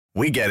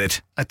We get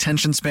it.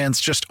 Attention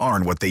spans just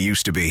aren't what they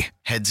used to be.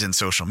 Heads in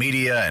social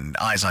media and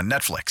eyes on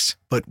Netflix.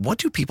 But what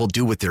do people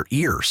do with their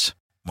ears?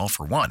 Well,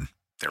 for one,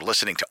 they're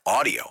listening to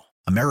audio.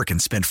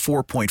 Americans spend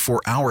 4.4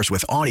 hours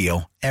with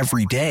audio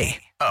every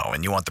day. Oh,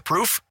 and you want the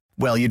proof?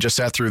 Well, you just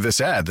sat through this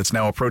ad that's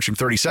now approaching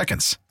 30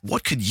 seconds.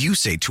 What could you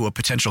say to a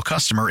potential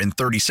customer in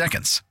 30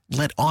 seconds?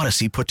 Let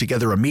Odyssey put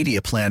together a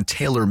media plan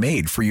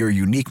tailor-made for your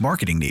unique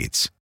marketing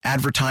needs.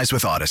 Advertise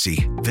with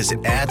Odyssey.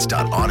 Visit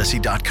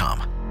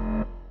ads.odyssey.com.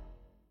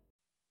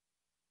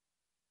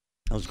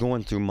 I was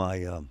going through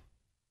my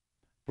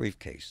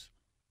briefcase,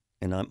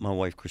 and my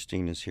wife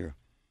Christine is here.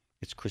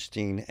 It's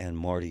Christine and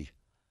Marty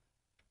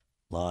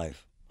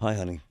live. Hi,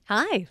 honey.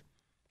 Hi.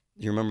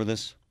 You remember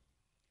this?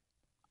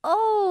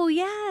 Oh,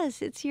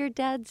 yes. It's your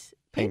dad's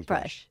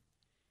paintbrush.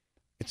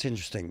 It's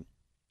interesting.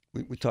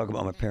 We talk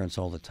about my parents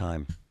all the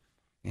time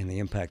and the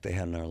impact they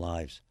had in our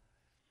lives.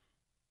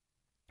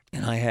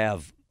 And I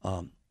have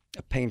a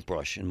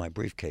paintbrush in my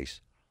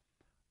briefcase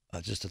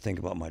just to think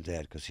about my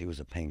dad because he was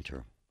a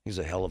painter. He's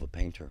a hell of a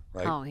painter,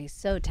 right? Oh, he's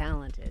so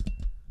talented.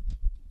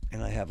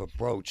 And I have a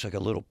brooch, like a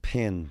little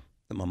pin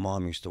that my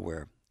mom used to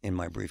wear in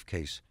my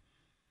briefcase.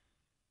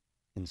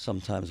 And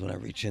sometimes when I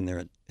reach in there,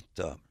 it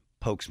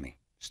pokes me,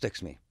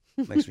 sticks me,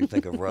 makes me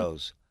think of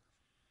Rose.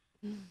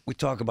 We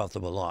talk about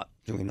them a lot,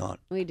 do we not?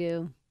 We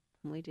do.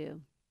 We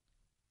do.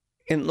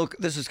 And look,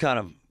 this is kind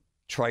of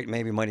trite,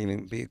 maybe might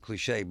even be a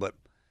cliche, but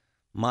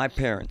my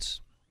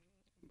parents,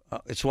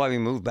 it's why we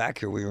moved back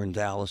here. We were in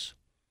Dallas.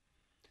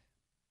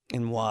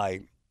 And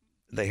why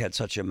they had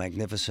such a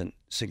magnificent,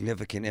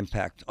 significant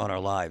impact on our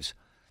lives.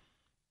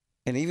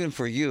 And even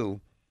for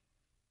you,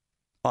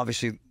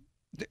 obviously,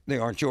 they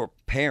aren't your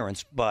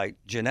parents by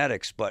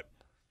genetics, but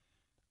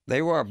they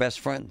were our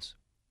best friends.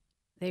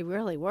 They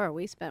really were.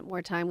 We spent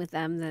more time with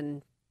them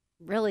than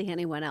really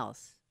anyone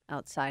else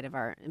outside of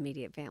our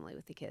immediate family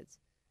with the kids.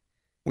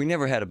 We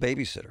never had a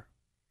babysitter.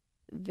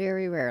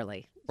 Very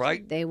rarely.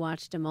 Right? They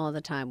watched them all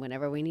the time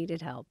whenever we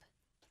needed help.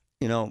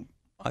 You know,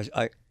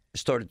 I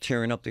started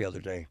tearing up the other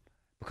day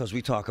because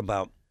we talk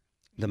about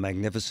the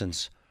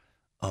magnificence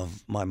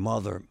of my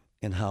mother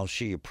and how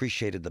she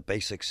appreciated the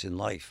basics in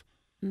life.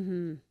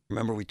 Mm-hmm.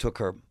 Remember, we took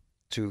her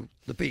to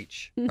the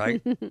beach,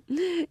 right?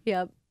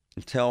 Yep.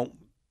 And tell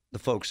the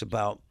folks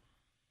about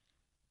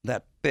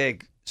that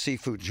big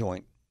seafood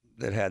joint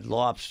that had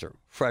lobster,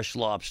 fresh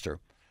lobster.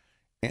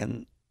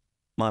 And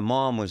my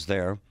mom was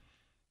there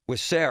with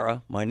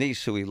Sarah, my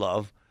niece who we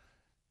love,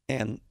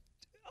 and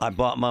I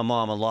bought my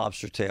mom a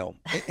lobster tail.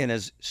 And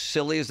as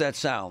silly as that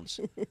sounds,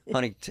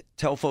 honey,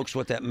 tell folks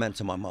what that meant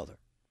to my mother.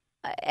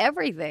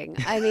 Everything.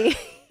 I mean,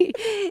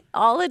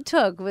 all it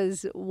took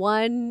was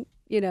one,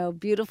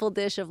 beautiful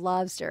dish of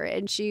lobster.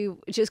 And she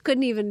just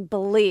couldn't even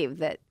believe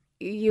that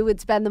you would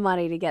spend the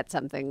money to get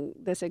something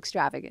this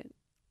extravagant.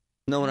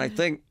 No, and I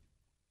think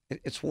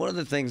it's one of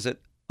the things that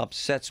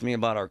upsets me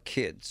about our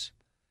kids.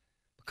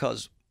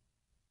 Because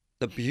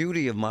the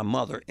beauty of my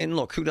mother, and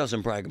look, who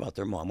doesn't brag about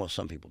their mom? Well,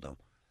 some people don't.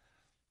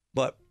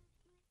 But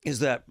is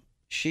that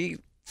she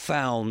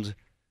found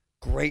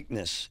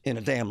greatness in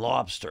a damn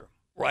lobster,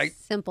 right?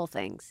 Simple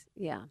things,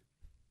 yeah.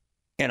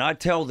 And I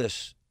tell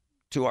this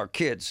to our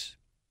kids,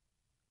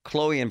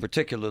 Chloe in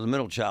particular, the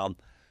middle child,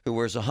 who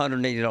wears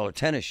 $180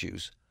 tennis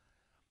shoes,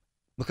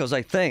 because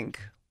I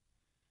think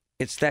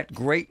it's that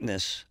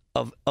greatness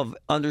of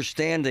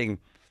understanding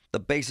the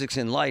basics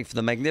in life,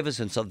 the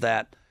magnificence of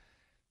that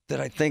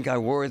I think I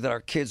worry that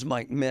our kids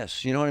might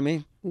miss. You know what I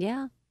mean?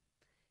 Yeah.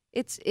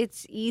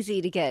 It's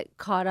easy to get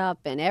caught up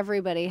and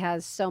everybody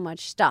has so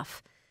much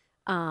stuff.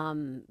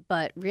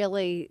 But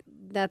really,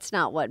 that's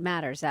not what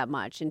matters that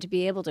much. And to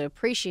be able to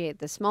appreciate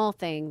the small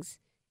things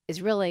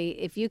is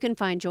really, if you can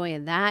find joy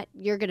in that,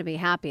 you're going to be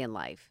happy in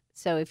life.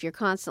 So if you're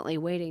constantly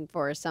waiting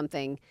for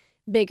something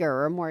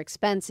bigger or more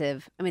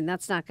expensive, I mean,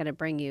 that's not going to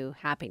bring you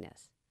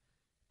happiness.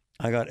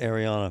 I got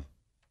Ariana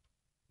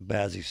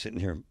Bazzi sitting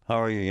here. How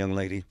are you, young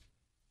lady?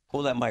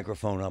 Pull that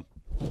microphone up.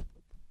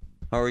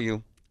 How are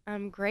you?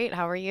 I'm great.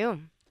 How are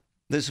you?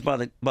 This is,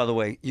 by the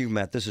way, you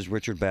met. This is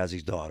Richard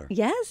Bazzi's daughter.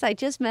 Yes, I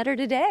just met her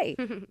today.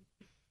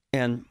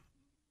 And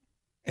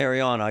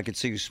Ariana, I could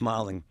see you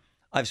smiling.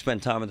 I've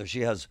spent time with her. She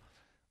has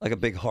like a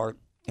big heart,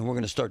 and we're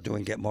going to start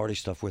doing Get Marty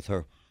stuff with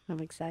her. I'm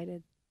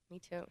excited. Me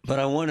too. But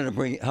I wanted to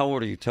bring, how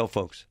old are you? Tell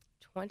folks.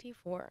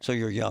 24. So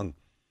you're young.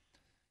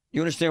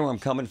 You understand where I'm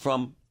coming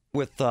from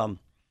with talking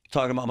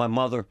about my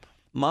mother?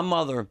 My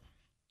mother,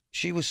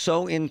 she was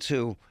so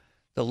into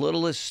the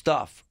littlest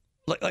stuff.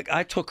 Like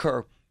I took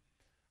her,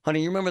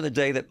 honey, you remember the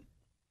day that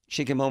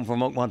she came home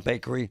from Oakmont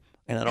Bakery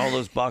and had all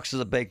those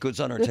boxes of baked goods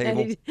on her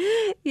table?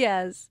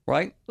 Yes.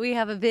 Right? We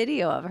have a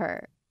video of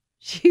her.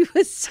 She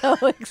was so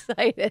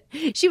excited.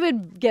 She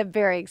would get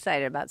very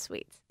excited about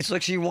sweets. It's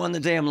like she won the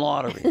damn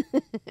lottery.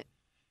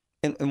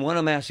 And what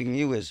I'm asking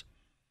you is,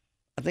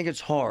 I think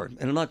it's hard,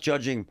 and I'm not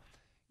judging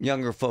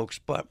younger folks,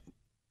 but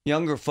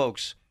younger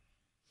folks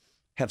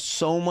have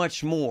so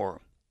much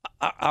more.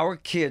 Our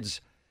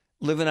kids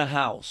live in a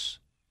house.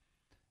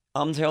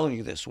 I'm telling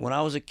you this. When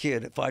I was a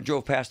kid, if I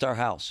drove past our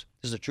house,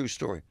 this is a true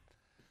story,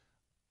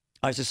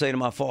 I used to say to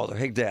my father,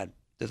 "Hey, Dad,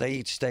 do they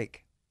eat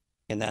steak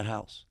in that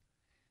house?"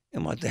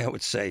 And my dad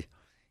would say,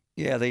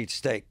 "Yeah, they eat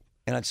steak."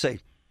 And I'd say,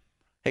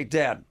 "Hey,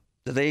 Dad,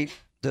 do they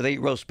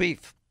eat roast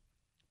beef?"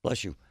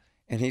 Bless you.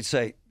 And he'd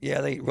say,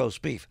 "Yeah, they eat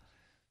roast beef."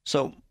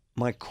 So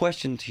my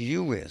question to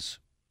you is,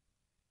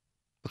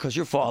 because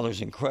your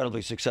father's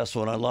incredibly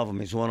successful and I love him,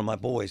 he's one of my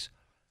boys,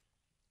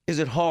 is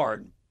it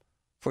hard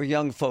for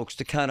young folks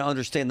to kind of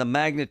understand the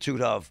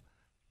magnitude of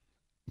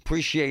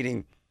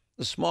appreciating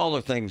the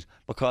smaller things,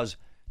 because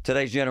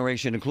today's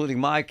generation, including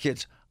my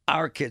kids,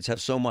 our kids,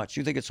 have so much?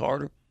 You think it's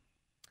harder?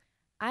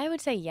 I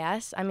would say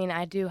yes. I mean,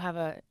 I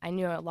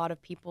knew a lot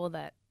of people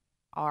that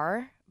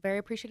are very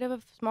appreciative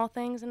of small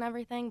things and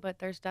everything, but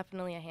there's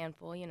definitely a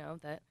handful,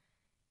 that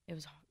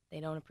they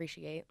don't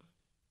appreciate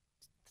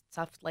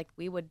stuff like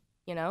we would,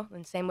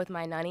 and same with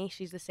my nunny.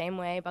 She's the same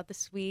way about the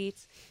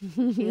sweets.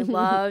 She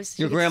loves,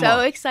 Your she's grandma. so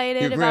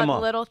excited Your about grandma.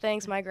 the little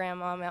things. My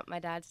grandma, my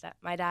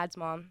dad's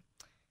mom.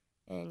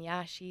 And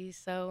yeah, she's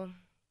so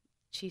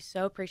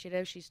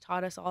appreciative. She's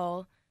taught us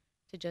all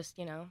to just,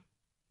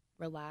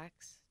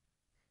 relax.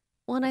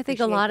 Well, and I think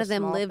a Appreciate lot the of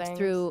them small lived things.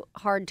 through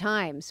hard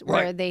times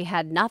where Right. they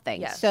had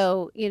nothing. Yes.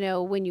 So,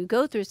 when you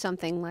go through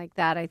something like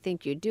that, I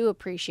think you do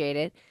appreciate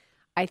it.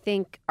 I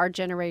think our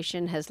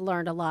generation has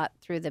learned a lot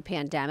through the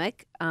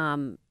pandemic.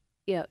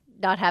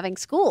 Not having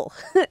school.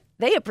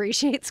 They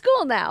appreciate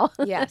school now.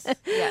 Yes,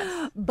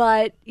 yes.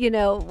 But,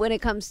 when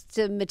it comes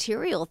to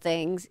material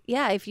things,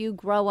 yeah, if you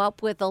grow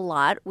up with a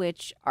lot,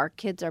 which our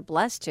kids are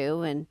blessed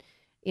to, and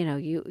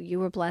you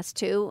were blessed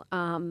too.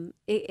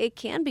 It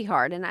can be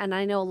hard, and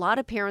I know a lot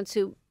of parents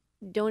who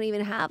don't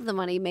even have the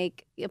money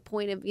make a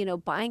point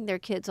of buying their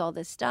kids all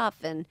this stuff,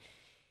 and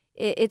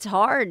it's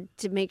hard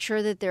to make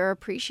sure that they're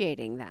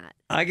appreciating that.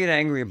 I get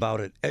angry about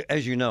it,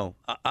 as you know.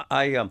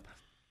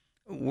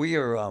 We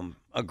are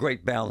a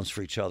great balance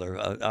for each other.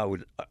 I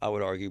would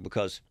argue,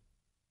 because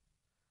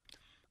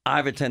I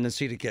have a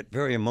tendency to get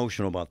very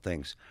emotional about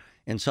things,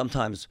 and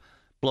sometimes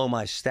blow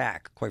my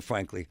stack, quite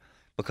frankly,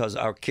 because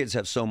our kids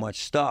have so much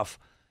stuff.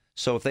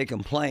 So if they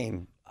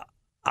complain,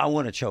 I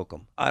want to choke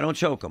them. I don't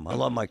choke them. I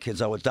love my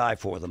kids. I would die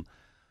for them.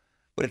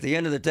 But at the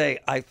end of the day,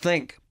 I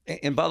think,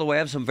 and by the way, I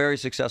have some very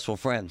successful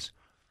friends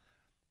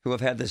who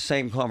have had this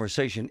same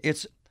conversation.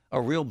 It's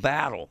a real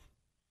battle,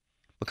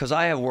 because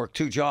I have worked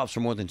 2 jobs for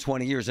more than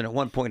 20 years and at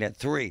one point had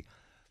 3.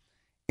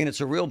 And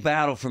it's a real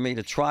battle for me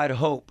to try to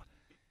hope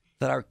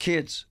that our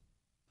kids,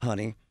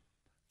 honey,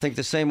 think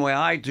the same way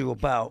I do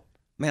about,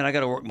 man, I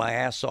got to work my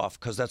ass off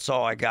because that's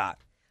all I got.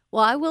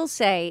 Well, I will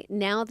say,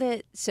 now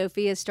that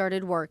Sophia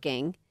started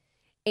working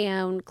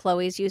and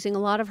Chloe's using a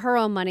lot of her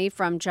own money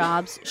from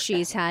jobs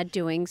she's had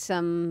doing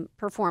some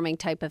performing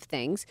type of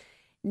things,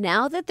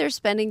 now that they're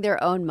spending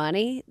their own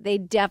money, they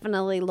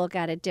definitely look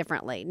at it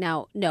differently.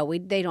 Now, no,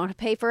 they don't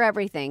pay for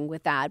everything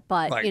with that,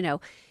 but, Right.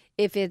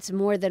 If it's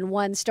more than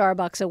one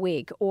Starbucks a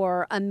week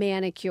or a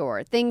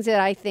manicure, things that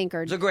I think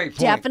are It's a great point.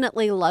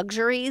 definitely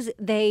luxuries,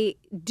 they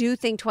do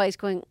think twice,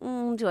 going,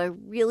 do I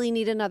really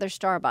need another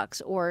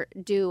Starbucks, or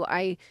do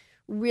I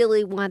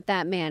really want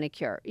that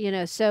manicure?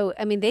 So,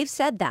 I mean, they've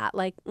said that,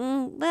 like,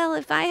 well,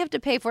 if I have to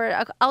pay for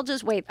it, I'll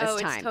just wait this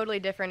time. It's totally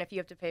different if you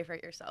have to pay for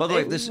it yourself. By the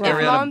way, If- this is if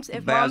Ariana mom's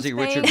Bazzi,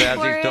 Richard paying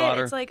for Bazzi's it,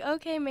 daughter. It's like,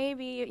 okay,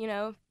 maybe,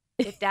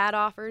 if dad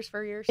offers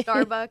for your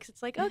Starbucks,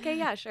 it's like, okay,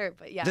 yeah, sure.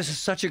 But yeah. This is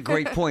such a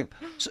great point.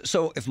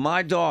 So if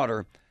my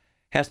daughter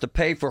has to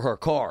pay for her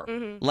car,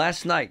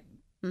 last night,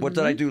 what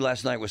did I do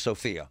last night with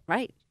Sophia?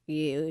 Right.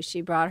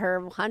 She brought her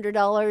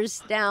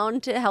 $100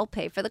 down to help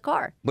pay for the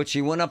car. But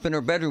she went up in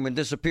her bedroom and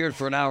disappeared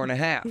for an hour and a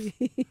half.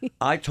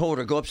 I told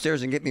her, go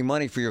upstairs and get me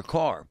money for your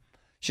car.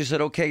 She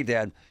said, okay,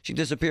 Dad. She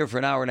disappeared for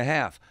an hour and a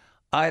half.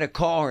 I had to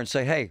call her and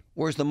say, hey,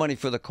 where's the money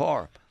for the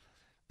car?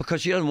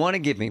 Because she doesn't want to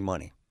give me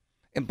money.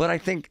 But I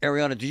think,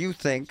 Ariana, do you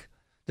think,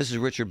 this is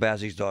Richard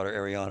Bazzi's daughter,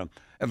 Ariana.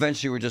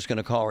 Eventually, we're just going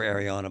to call her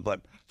Ariana,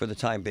 but for the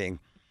time being.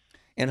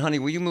 And, honey,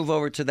 will you move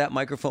over to that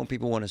microphone?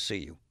 People want to see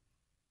you.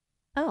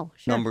 Oh,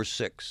 sure. Number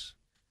 6.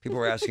 People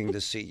are asking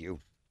to see you.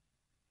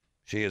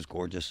 She is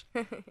gorgeous.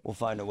 We'll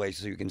find a way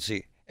so you can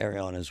see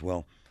Ariana as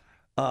well.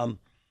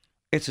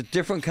 It's a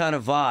different kind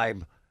of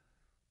vibe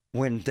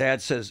when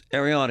Dad says,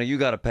 Ariana, you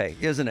got to pay,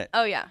 isn't it?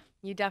 Oh, yeah.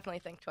 You definitely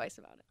think twice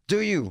about it. Do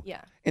you?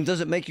 Yeah. And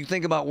does it make you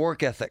think about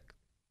work ethic?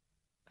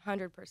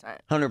 100%.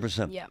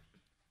 100%. Yeah.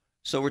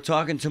 So we're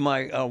talking to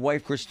my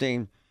wife,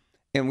 Christine,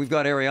 and we've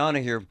got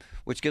Ariana here,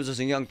 which gives us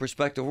a young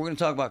perspective. We're going to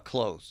talk about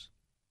clothes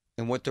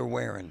and what they're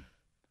wearing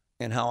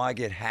and how I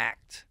get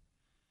hacked.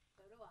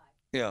 So do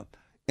I. Yeah.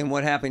 And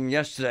what happened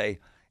yesterday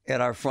at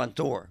our front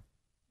door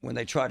when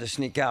they tried to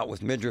sneak out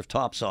with midriff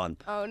tops on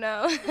Oh,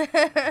 no.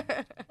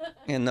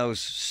 and those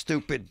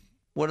stupid,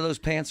 what are those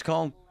pants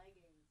called?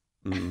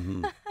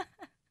 Mm-hmm.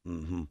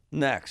 Mm-hmm.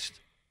 Next,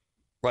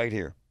 right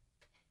here.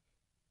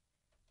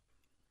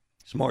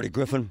 It's Marty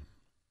Griffin.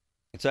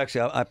 It's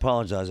actually, I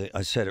apologize,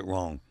 I said it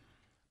wrong.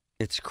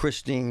 It's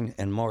Christine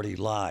and Marty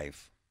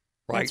live,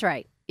 right? That's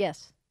right.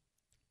 Yes.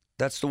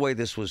 That's the way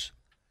this was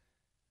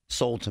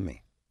sold to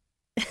me.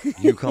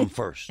 You come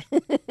first.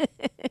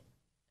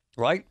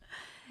 Right?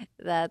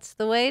 That's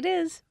the way it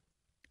is.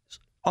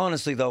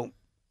 honestly, though,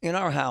 in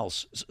our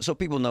house, so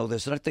people know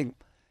this, and I think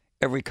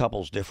every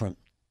couple's different.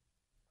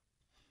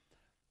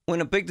 When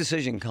a big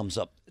decision comes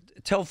up,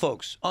 tell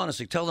folks,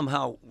 honestly, tell them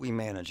how we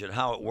manage it,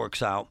 how it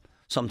works out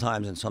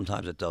sometimes and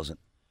sometimes it doesn't.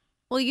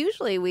 Well,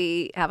 usually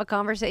we have a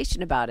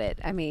conversation about it.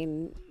 I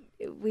mean,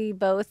 we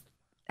both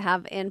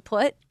have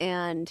input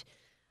and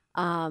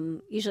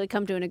usually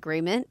come to an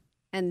agreement.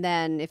 And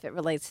then if it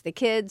relates to the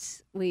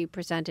kids, we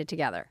present it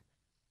together.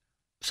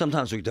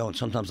 Sometimes we don't.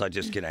 Sometimes I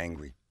just get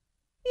angry.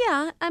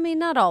 Yeah, I mean,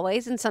 not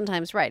always. And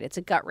sometimes, right, it's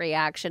a gut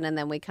reaction. And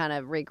then we kind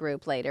of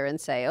regroup later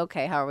and say,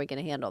 okay, how are we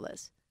going to handle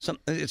this?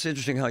 It's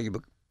interesting how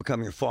you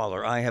become your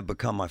father. I have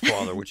become my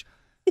father, which,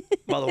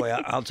 by the way,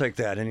 I'll take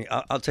that. And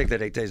I'll take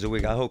that 8 days a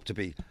week. I hope to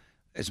be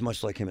as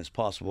much like him as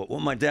possible.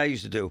 What my dad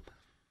used to do,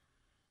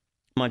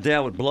 my dad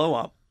would blow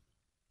up,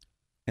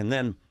 and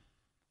then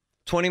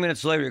 20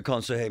 minutes later, he'd call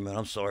and say, hey, man,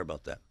 I'm sorry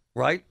about that.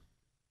 Right?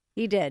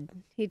 He did.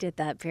 He did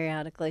that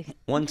periodically.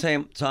 One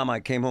time I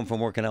came home from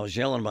work and I was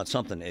yelling about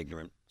something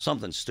ignorant,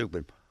 something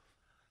stupid.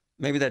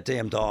 Maybe that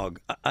damn dog.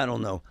 I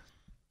don't know.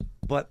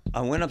 But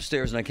I went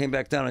upstairs and I came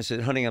back down and I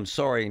said, honey, I'm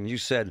sorry. And you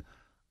said,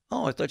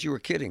 oh, I thought you were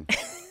kidding.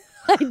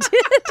 I did.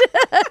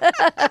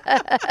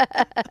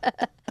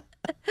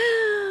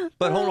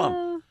 But hold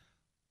on.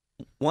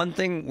 One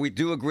thing we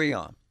do agree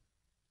on,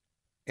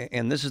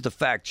 and this is the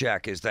fact,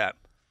 Jack, is that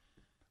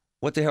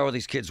what the hell are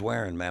these kids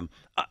wearing, man?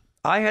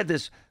 I had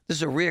this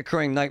is a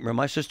reoccurring nightmare.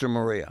 My sister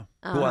Maria,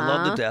 who I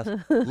love to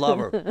death, love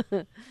her.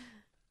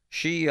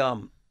 She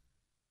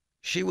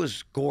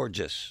was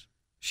gorgeous.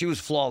 She was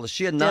flawless.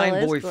 She had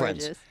 9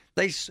 boyfriends.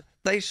 Gorgeous.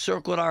 They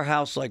circled our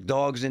house like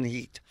dogs in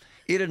heat.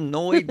 It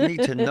annoyed me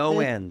to no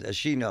end, as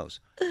she knows.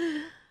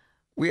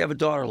 We have a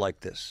daughter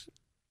like this.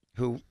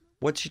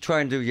 What'd she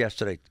try and do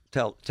yesterday?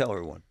 Tell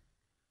everyone.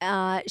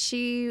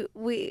 She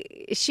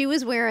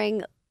was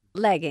wearing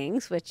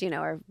leggings, which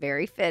are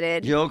very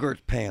fitted.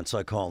 Yogurt pants,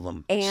 I call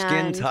them.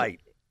 Skin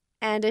tight.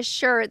 And a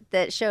shirt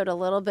that showed a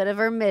little bit of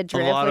her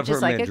midriff, which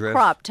is like a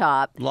crop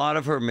top. A lot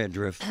of her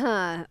midriff.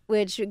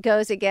 Which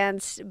goes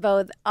against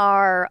both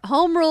our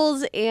home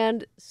rules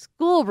and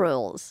school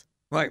rules.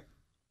 Right.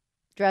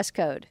 Dress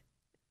code.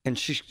 And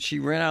she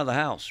ran out of the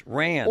house.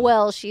 Ran.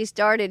 Well, she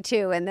started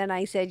to, and then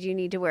I said, you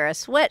need to wear a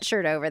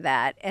sweatshirt over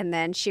that. And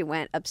then she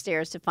went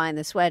upstairs to find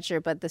the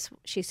sweatshirt, but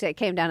she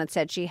came down and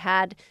said she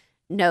had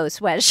no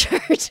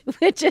sweatshirt,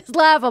 which is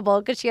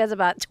laughable because she has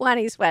about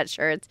 20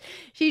 sweatshirts.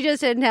 She just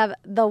didn't have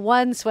the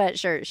one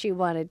sweatshirt she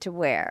wanted to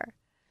wear.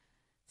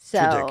 So,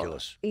 it's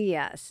ridiculous.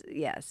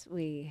 Yes,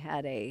 we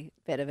had a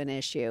bit of an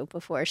issue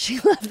before she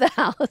left the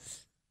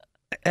house.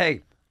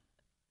 Hey,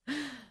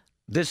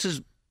 this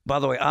is, by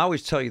the way, I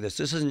always tell you this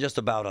isn't just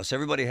about us.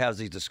 Everybody has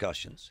these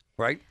discussions,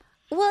 right?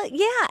 Well,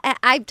 yeah,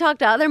 I've talked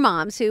to other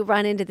moms who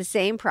run into the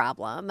same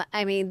problem.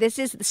 I mean, this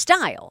is the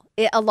style.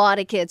 A lot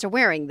of kids are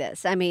wearing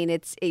this. I mean,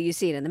 you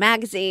see it in the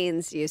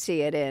magazines, you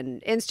see it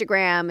in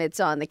Instagram, it's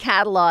on the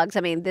catalogs.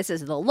 I mean, this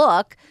is the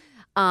look.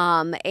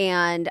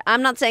 And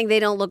I'm not saying they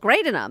don't look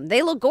great in them.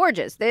 They look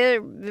gorgeous. Their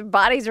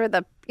bodies are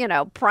the,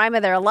 prime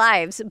of their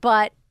lives.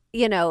 But,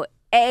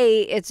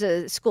 it's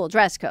a school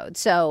dress code.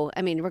 So,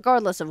 I mean,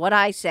 regardless of what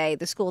I say,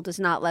 the school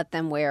does not let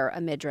them wear a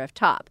midriff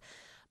top.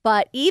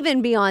 But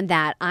even beyond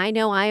that, I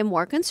know I am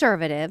more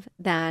conservative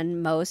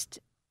than most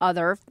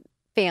other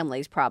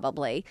families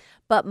probably.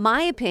 But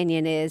my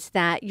opinion is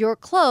that your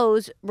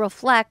clothes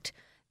reflect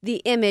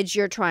the image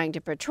you're trying to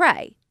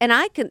portray. And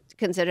I can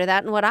consider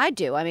that in what I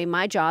do. I mean,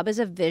 my job is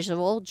a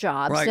visual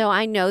job. Right. So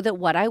I know that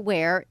what I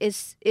wear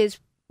is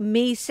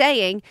me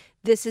saying,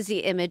 this is the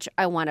image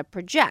I want to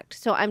project.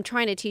 So I'm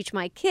trying to teach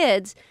my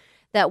kids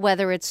that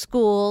whether it's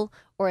school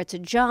or it's a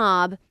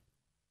job,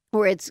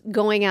 or it's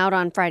going out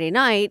on Friday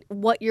night,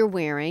 what you're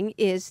wearing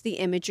is the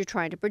image you're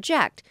trying to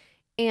project.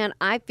 And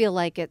I feel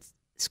like at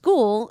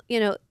school,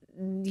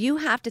 you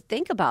have to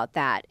think about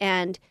that.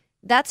 And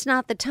that's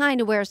not the time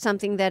to wear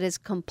something that is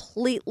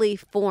completely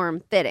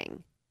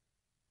form-fitting.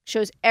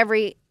 Shows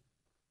every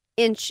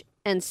inch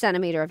and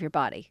centimeter of your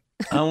body.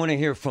 I want to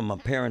hear from my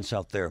parents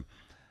out there.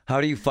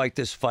 How do you fight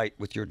this fight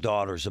with your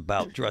daughters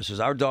about dresses?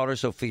 Our daughter,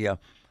 Sophia,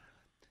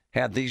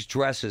 had these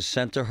dresses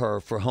sent to her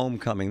for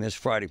homecoming this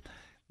Friday.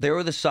 They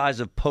were the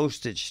size of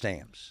postage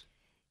stamps.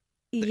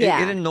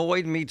 Yeah. It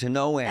annoyed me to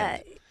no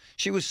end.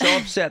 She was so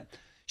upset.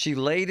 She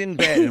laid in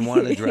bed in one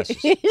of the dresses.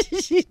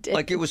 She did.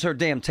 Like it was her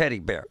damn teddy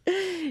bear.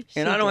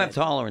 And I don't have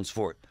tolerance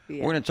for it.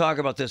 Yeah. We're going to talk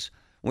about this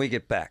when we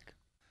get back.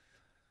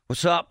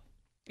 What's up?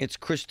 It's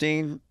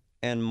Christine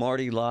and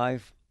Marty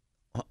live.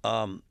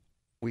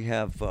 We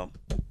have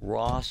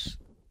Ross,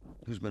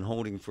 who's been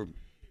holding for,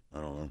 I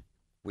don't know, a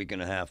week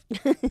and a half.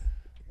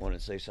 Wanted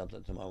to say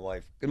something to my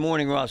wife. Good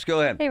morning, Ross.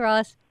 Go ahead. Hey,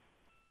 Ross.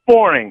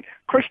 Morning.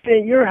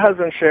 Christine, your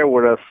husband shared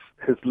with us,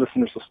 his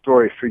listeners, a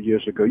story a few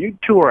years ago. You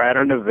two were at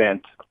an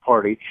event, a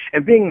party,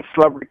 and being the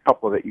celebrity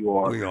couple that you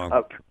are. We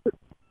are.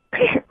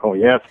 Oh,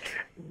 yes.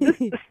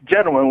 This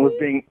gentleman was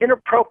being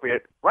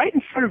inappropriate right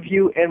in front of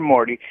you and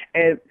Marty.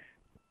 And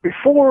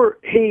before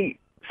he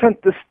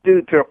sent this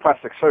dude to a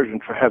plastic surgeon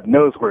for have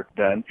nose work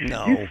done,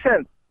 no. you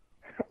sent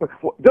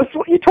That's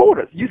what you told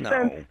us. You No,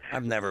 sensed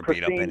I've never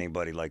beat up Christine,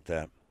 anybody like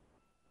that.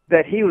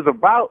 that he was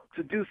about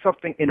to do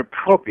something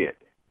inappropriate,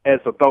 as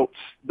adults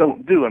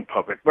don't do in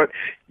public, but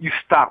you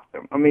stopped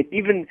him. I mean,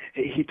 even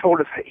he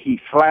told us he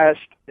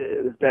flashed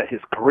that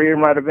his career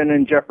might have been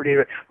in jeopardy,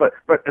 but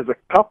as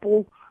a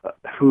couple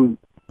who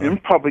in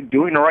public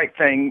doing the right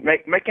thing,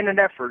 making an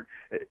effort,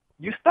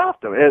 you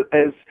stopped him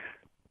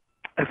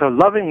as a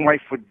loving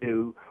wife would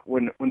do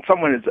when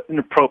someone is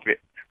inappropriate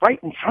right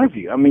in front of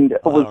you. I mean,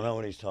 I don't know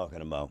what he's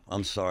talking about.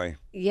 I'm sorry.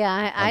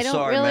 Yeah, I I'm don't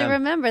sorry, really ma'am.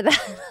 remember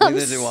that.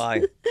 Neither do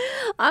I.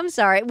 I'm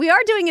sorry. We are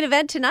doing an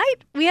event tonight.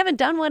 We haven't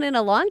done one in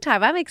a long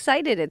time. I'm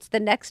excited. It's the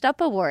Next Up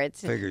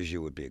Awards. Figures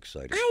you would be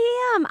excited.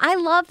 I am. I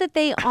love that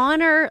they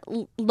honor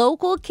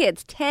local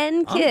kids,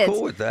 10 kids I'm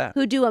cool with that.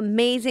 who do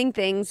amazing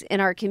things in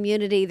our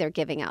community. They're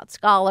giving out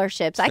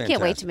scholarships. I can't wait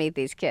fantastic. to meet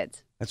these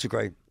kids. That's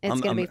great. It's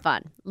going to be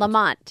fun.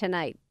 Lamont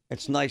tonight.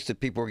 It's nice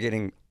that people are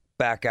getting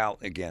back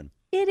out again.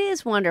 It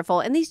is wonderful.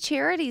 And these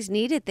charities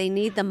need it. They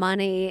need the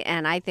money.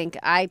 And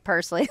I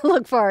personally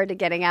look forward to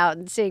getting out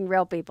and seeing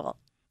real people.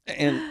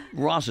 And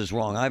Ross is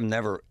wrong. I've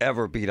never,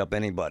 ever beat up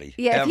anybody.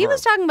 Yeah, if he ever.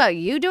 was talking about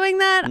you doing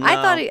that, I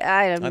No. thought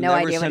I have I've no never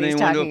idea what sent he's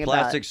anyone to talking a about.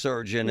 plastic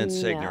surgeon.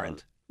 It's No.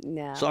 ignorant.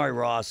 No. Sorry,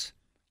 Ross.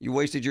 You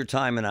wasted your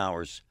time and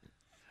hours.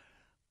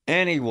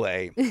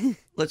 Anyway,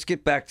 let's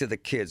get back to the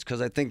kids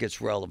because I think it's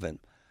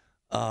relevant.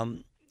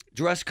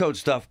 Dress code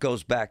stuff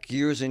goes back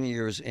years and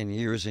years and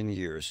years and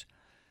years.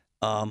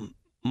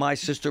 My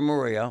sister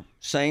Maria,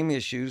 same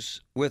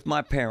issues with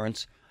my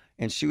parents,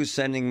 and she was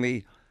sending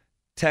me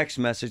text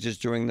messages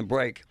during the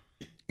break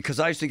because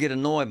I used to get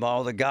annoyed by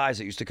all the guys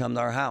that used to come to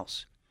our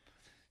house.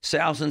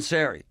 Sal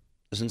Sinceri,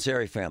 the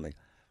Sinceri family,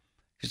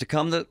 used to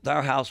come to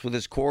our house with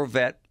his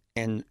Corvette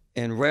and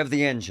rev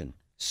the engine.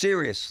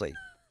 Seriously.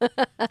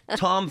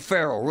 Tom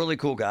Farrell, really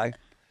cool guy.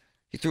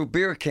 He threw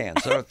beer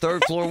cans at our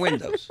third floor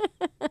windows.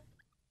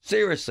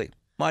 Seriously.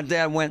 My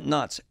dad went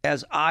nuts,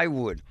 as I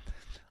would.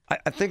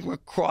 I think we're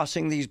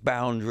crossing these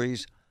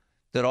boundaries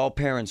that all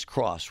parents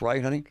cross,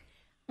 right, honey?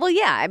 Well,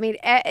 yeah. I mean,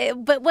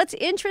 but what's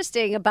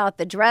interesting about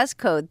the dress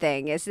code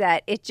thing is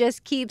that it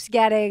just keeps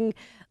getting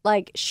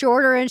like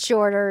shorter and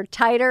shorter,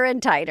 tighter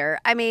and tighter.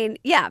 I mean,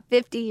 yeah,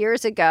 50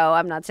 years ago,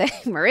 I'm not saying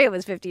Maria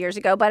was 50 years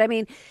ago, but I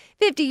mean,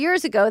 50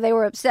 years ago, they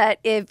were upset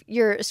if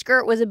your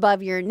skirt was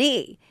above your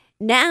knee.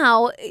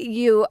 Now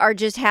you are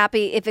just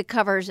happy if it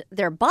covers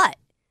their butt.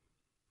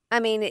 I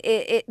mean,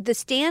 the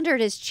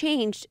standard has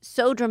changed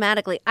so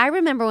dramatically. I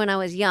remember when I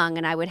was young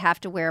and I would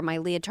have to wear my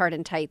leotard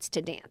and tights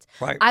to dance.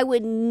 Right. I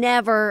would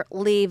never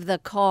leave the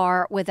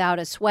car without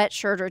a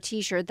sweatshirt or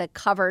T-shirt that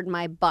covered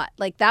my butt.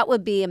 Like, that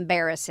would be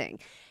embarrassing.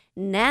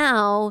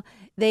 Now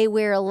they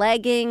wear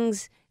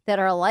leggings that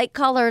are light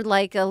colored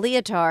like a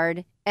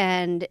leotard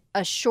and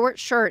a short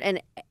shirt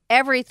and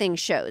everything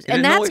shows.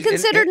 And that's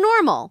considered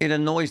normal. It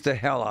annoys the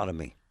hell out of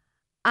me.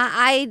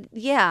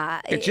 Yeah.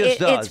 It just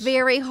does. It's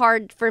very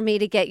hard for me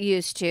to get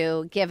used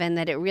to, given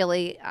that it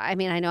really, I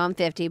mean, I know I'm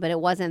 50, but it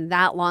wasn't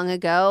that long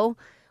ago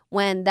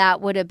when that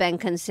would have been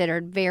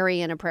considered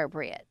very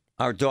inappropriate.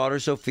 Our daughter,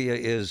 Sophia,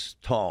 is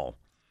tall.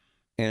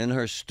 And in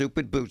her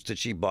stupid boots that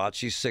she bought,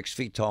 she's 6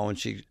 feet tall, and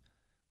she's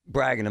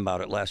bragging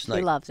about it last night.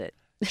 He loves it.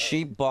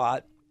 She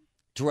bought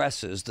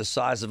dresses the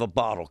size of a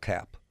bottle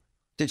cap.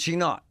 Did she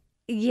not?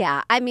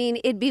 Yeah, I mean,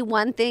 it'd be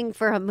one thing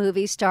for a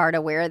movie star to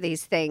wear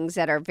these things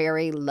that are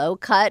very low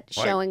cut,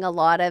 Right. showing a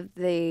lot of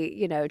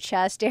the,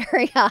 chest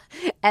area,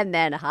 and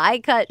then high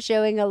cut,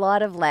 showing a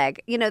lot of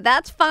leg.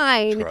 That's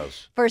fine It's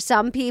gross. for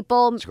some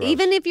people. It's gross.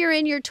 Even if you're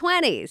in your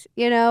 20s,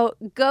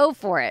 go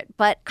for it.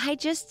 But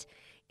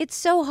it's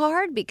so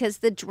hard because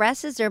the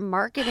dresses are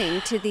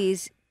marketing to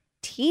these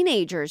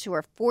teenagers who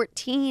are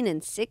 14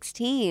 and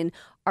 16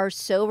 are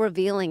so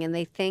revealing, and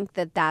they think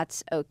that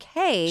that's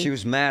okay. She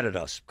was mad at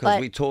us because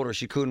But- we told her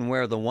she couldn't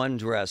wear the one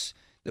dress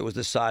that was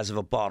the size of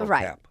a bottle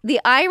Right. cap.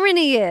 The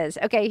irony is,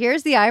 okay,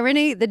 here's the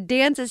irony. The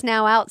dance is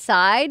now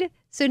outside.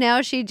 So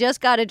now she just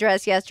got a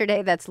dress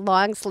yesterday that's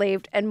long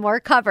sleeved and more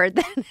covered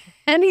than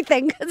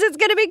anything because it's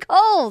going to be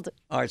cold.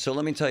 All right, so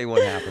let me tell you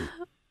what happened.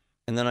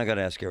 And then I got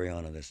to ask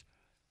Ariana this.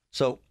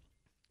 So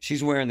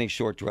she's wearing these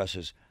short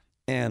dresses,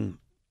 and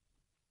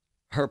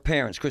her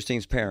parents,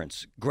 Christine's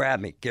parents,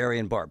 grabbed me, Gary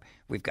and Barb.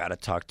 We've got to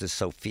talk to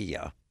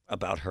Sophia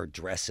about her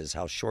dresses,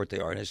 how short they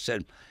are. And I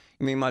said,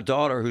 you mean my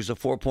daughter, who's a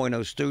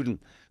 4.0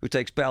 student, who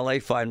takes ballet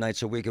 5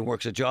 nights a week and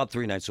works a job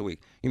 3 nights a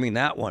week? You mean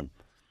that one?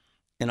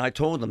 And I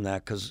told them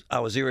that because I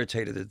was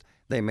irritated that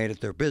they made it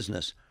their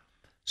business.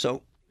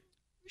 So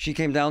she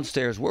came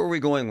downstairs. Where were we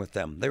going with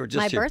them? They were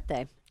just My here.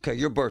 birthday. Okay,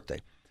 your birthday.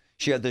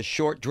 She had this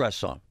short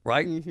dress on,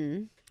 right?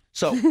 Mm-hmm.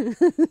 So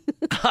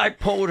I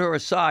pulled her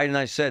aside and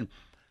I said,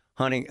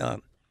 honey,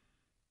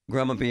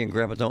 Grandma B and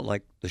Grandma don't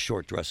like the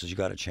short dresses. You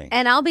got to change.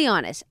 And I'll be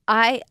honest,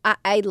 I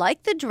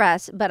like the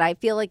dress, but I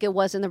feel like it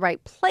wasn't the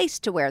right place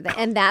to wear that.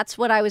 And that's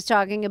what I was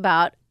talking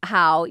about,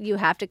 how you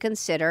have to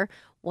consider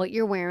what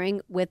you're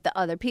wearing with the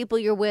other people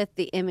you're with,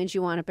 the image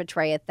you want to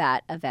portray at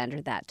that event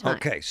or that time.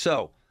 Okay,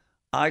 so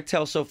I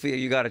tell Sophia,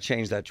 you got to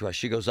change that dress.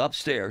 She goes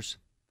upstairs,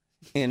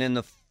 and in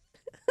the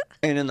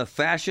And in the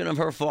fashion of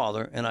her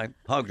father, and I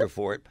hugged her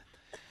for it,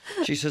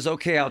 she says,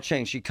 okay, I'll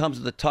change. She comes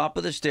to the top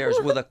of the stairs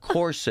with a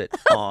corset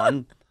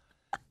on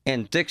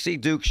and Dixie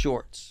Duke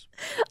shorts.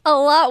 A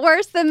lot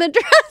worse than the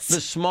dress.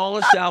 The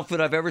smallest outfit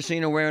I've ever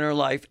seen her wear in her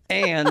life,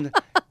 and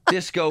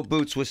disco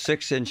boots with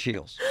 6-inch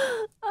heels.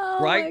 Oh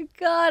Right? my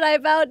God, I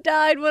about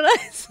died when I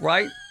saw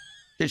Right?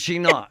 Did she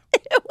not?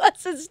 it.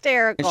 Was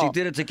hysterical. And she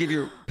did it to give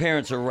your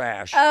parents a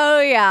rash.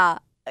 Oh, yeah.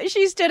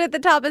 She stood at the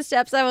top of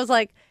steps. I was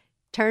like,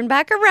 turn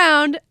back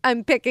around.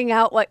 I'm picking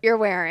out what you're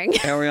wearing.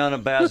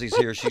 Ariana Bazzi's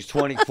here. She's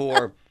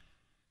 24.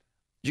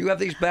 Do you have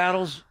these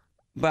battles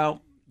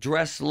about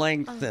dress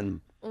length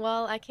and...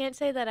 Well, I can't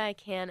say that I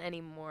can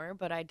anymore,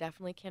 but I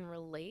definitely can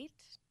relate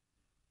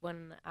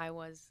when I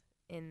was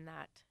in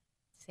that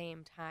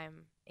same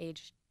time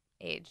age,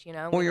 you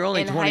know. Well, you're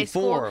only in high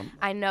school. 24.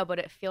 I know, but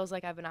it feels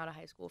like I've been out of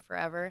high school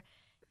forever.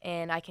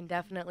 And I can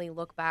definitely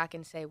look back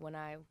and say when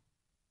I,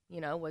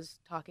 you know, was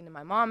talking to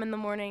my mom in the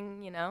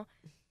morning, you know,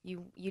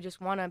 you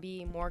just want to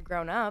be more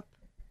grown up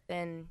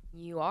than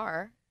you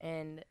are.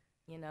 And,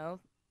 you know,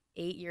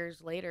 8 years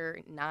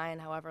later, 9,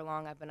 however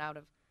long I've been out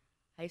of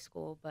high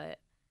school, but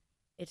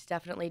it's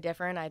definitely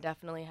different. I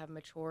definitely have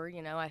matured.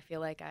 You know, I feel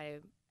like I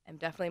am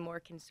definitely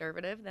more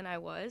conservative than I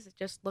was.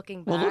 Just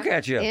looking back. Well, look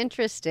at you.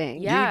 Interesting.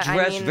 Yeah, You I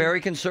dress mean-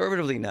 very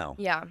conservatively now.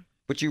 Yeah,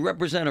 But you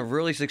represent a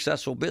really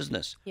successful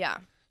business. yeah.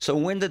 So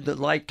when did the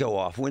light go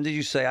off? When did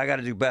you say, I got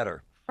to do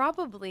better?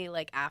 Probably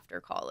like after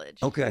college.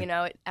 Okay. You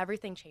know,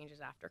 everything changes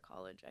after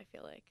college, I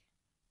feel like.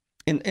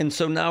 And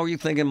so now are you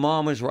thinking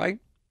mom was right?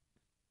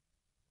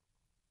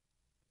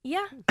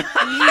 Yeah. Yeah,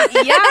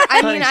 I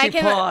Honey, mean,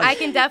 she paused. I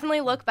can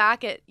definitely look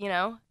back at, you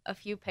know, a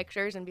few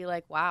pictures and be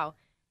like, wow,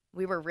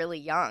 we were really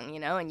young, you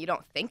know, and you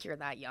don't think you're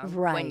that young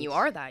when you Right.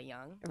 are that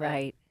young. but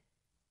Right.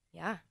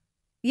 Yeah.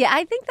 Yeah,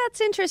 I think that's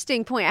an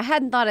interesting point. I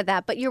hadn't thought of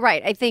that, but you're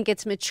right. I think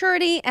it's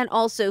maturity and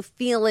also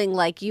feeling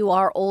like you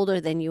are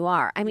older than you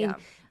are. I mean,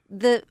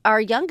 Yeah.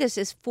 our youngest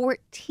is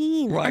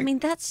 14. I Right. mean,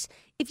 that's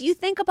if you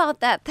think about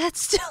that,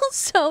 that's still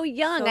so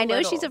young. So I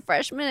know she's a little.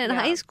 freshman in Yeah.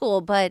 high school,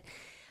 but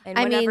And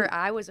I whenever mean-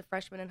 I was a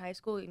freshman in high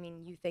school, I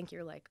mean, you think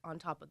you're like on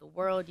top of the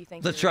world. You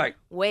think That's you're right.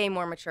 way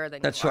more mature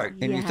than That's you are. right.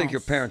 And you think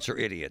your Yes. parents are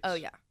idiots. Oh,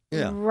 yeah.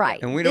 Yeah.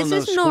 right. And we don't this know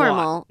is squat.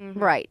 normal. Mhm.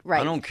 Right,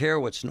 right. I don't care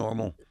what's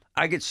normal.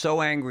 I get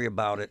so angry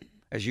about it,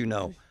 as you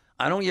know.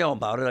 I don't yell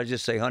about it. I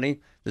just say, honey,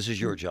 this is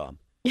your job.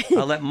 I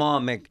let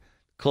mom make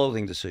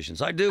clothing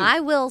decisions. I do. I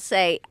will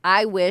say,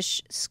 I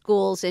wish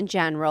schools in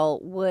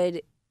general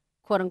would,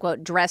 quote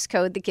unquote, dress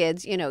code the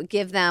kids, you know,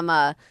 give them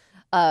a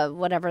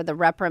whatever the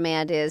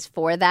reprimand is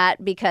for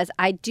that, because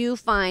I do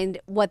find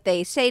what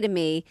they say to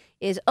me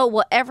is, oh,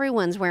 well,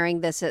 everyone's wearing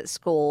this at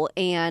school.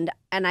 And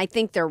I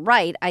think they're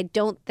right. I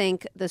don't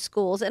think the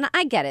schools, and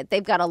I get it,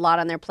 they've got a lot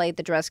on their plate.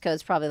 The dress code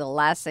is probably the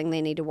last thing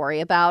they need to worry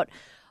about.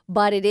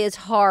 But it is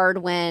hard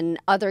when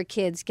other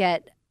kids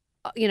get,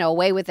 you know,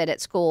 away with it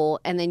at school,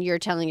 and then you're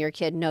telling your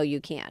kid, no,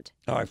 you can't.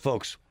 All right,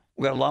 folks.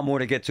 We got a lot more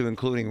to get to,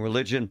 including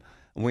religion.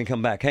 When we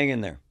come back, hang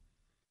in there.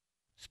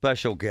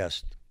 Special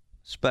guest.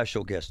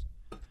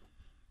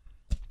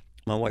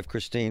 My wife,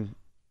 Christine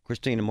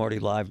and Marty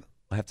live.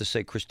 I have to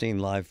say Christine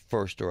live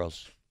first or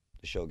else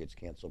the show gets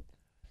canceled.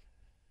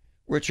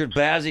 Richard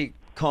Bazzi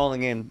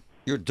calling in.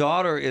 Your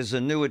daughter is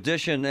a new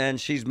addition, and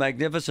she's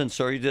magnificent,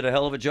 sir. You did a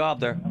hell of a job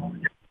there.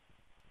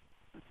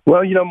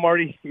 Well, you know,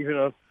 Marty, even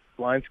a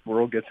blind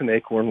squirrel gets an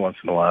acorn once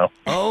in a while.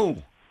 Oh.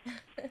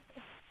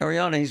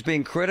 Ariana, he's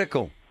being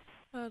critical.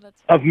 Oh,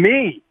 that's Of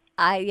me.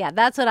 Yeah,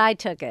 that's what I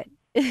took it.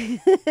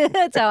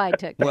 That's how I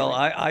took it. Well,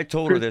 I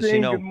told her this, Christine,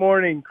 you know. good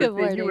morning. Good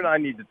Christine, you morning. and I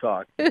need to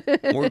talk.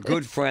 We're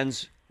good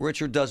friends.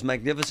 Richard does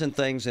magnificent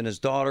things, and his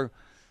daughter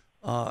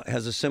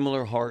has a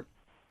similar heart.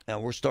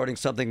 And we're starting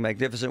something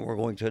magnificent we're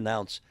going to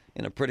announce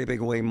in a pretty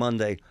big way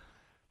Monday.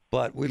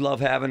 But we love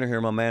having her here,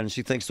 my man, and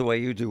she thinks the way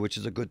you do, which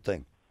is a good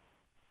thing.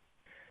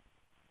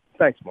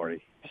 Thanks,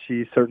 Marty.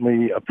 She's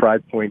certainly a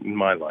pride point in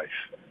my life.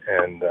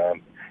 And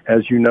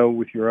as you know,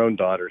 with your own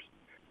daughters,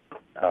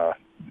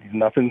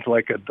 nothing's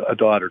like a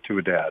daughter to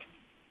a dad.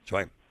 That's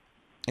right.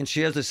 And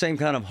she has the same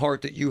kind of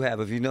heart that you have.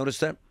 Have you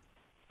noticed that?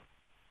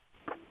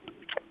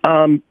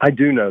 I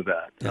do know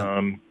that.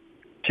 Yeah.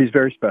 She's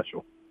very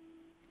special.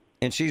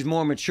 And she's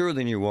more mature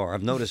than you are.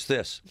 I've noticed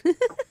this.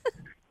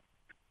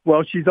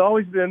 Well, she's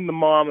always been the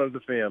mom of the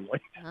family.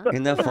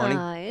 Isn't that funny?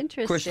 Ah,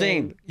 interesting.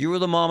 Christine, you were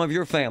the mom of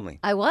your family.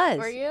 I was.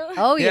 Were you?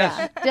 Oh,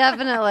 Yes. yeah,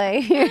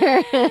 definitely.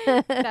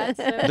 That's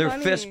so They're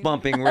funny. fist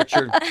bumping,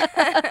 Richard.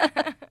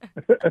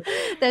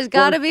 There's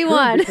got to be true,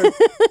 one. because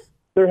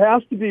there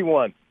has to be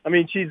one. I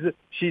mean,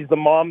 she's the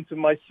mom to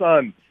my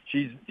son.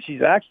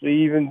 She's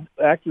actually even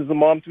acts as the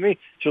mom to me.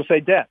 She'll say,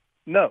 "Dad,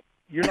 no,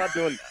 you're not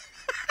doing that."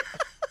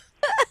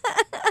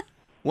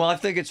 Well, I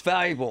think it's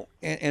valuable,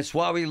 and it's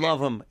why we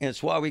love them, and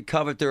it's why we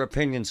covet their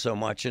opinions so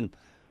much, and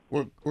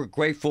we're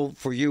grateful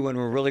for you, and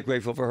we're really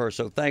grateful for her.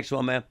 So thanks,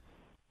 my man.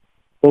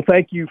 Well,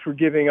 thank you for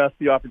giving us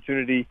the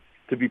opportunity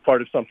to be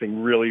part of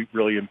something really,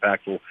 really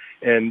impactful.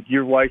 And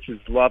your wife is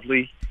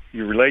lovely.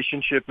 Your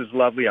relationship is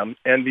lovely. I'm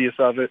envious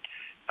of it.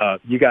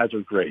 You guys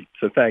are great.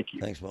 So thank you.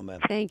 Thanks, my man.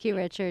 Thank you,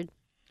 Richard.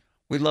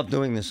 We love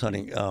doing this,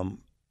 honey.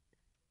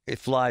 It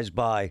flies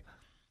by.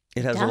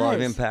 It has a lot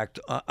of does. impact.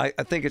 I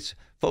think it's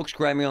folks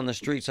grab me on the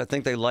streets. I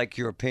think they like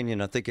your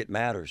opinion. I think it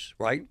matters,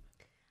 right?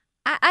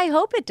 I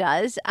hope it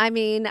does. I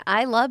mean,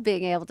 I love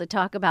being able to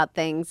talk about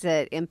things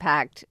that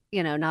impact,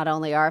 not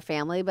only our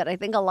family, but I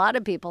think a lot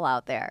of people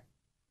out there.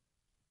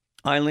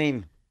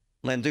 Eileen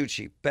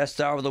Landucci, best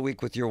hour of the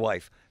week with your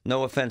wife.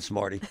 No offense,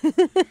 Marty.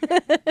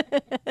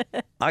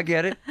 I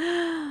get it.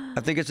 I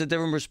think it's a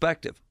different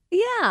perspective.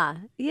 Yeah.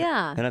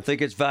 And I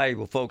think it's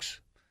valuable, folks.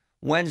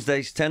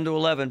 Wednesdays, 10 to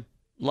 11,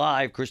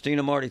 live.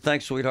 Christina Marty,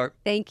 thanks, sweetheart.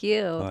 Thank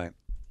you. All right.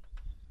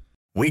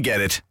 We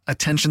get it.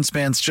 Attention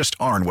spans just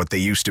aren't what they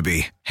used to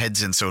be.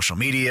 Heads in social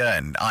media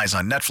and eyes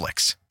on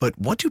Netflix. But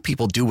what do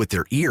people do with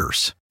their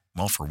ears?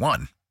 Well, for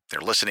one, they're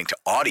listening to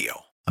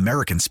audio.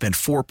 Americans spend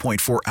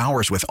 4.4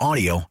 hours with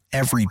audio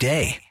every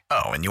day.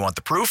 Oh, and you want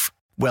the proof?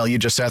 Well, you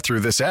just sat through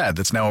this ad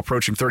that's now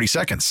approaching 30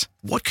 seconds.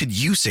 What could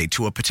you say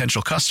to a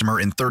potential customer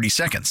in 30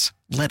 seconds?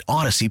 Let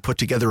Odyssey put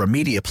together a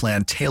media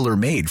plan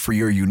tailor-made for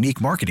your unique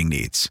marketing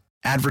needs.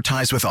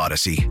 Advertise with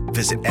Odyssey.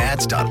 Visit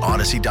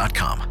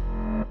ads.odyssey.com.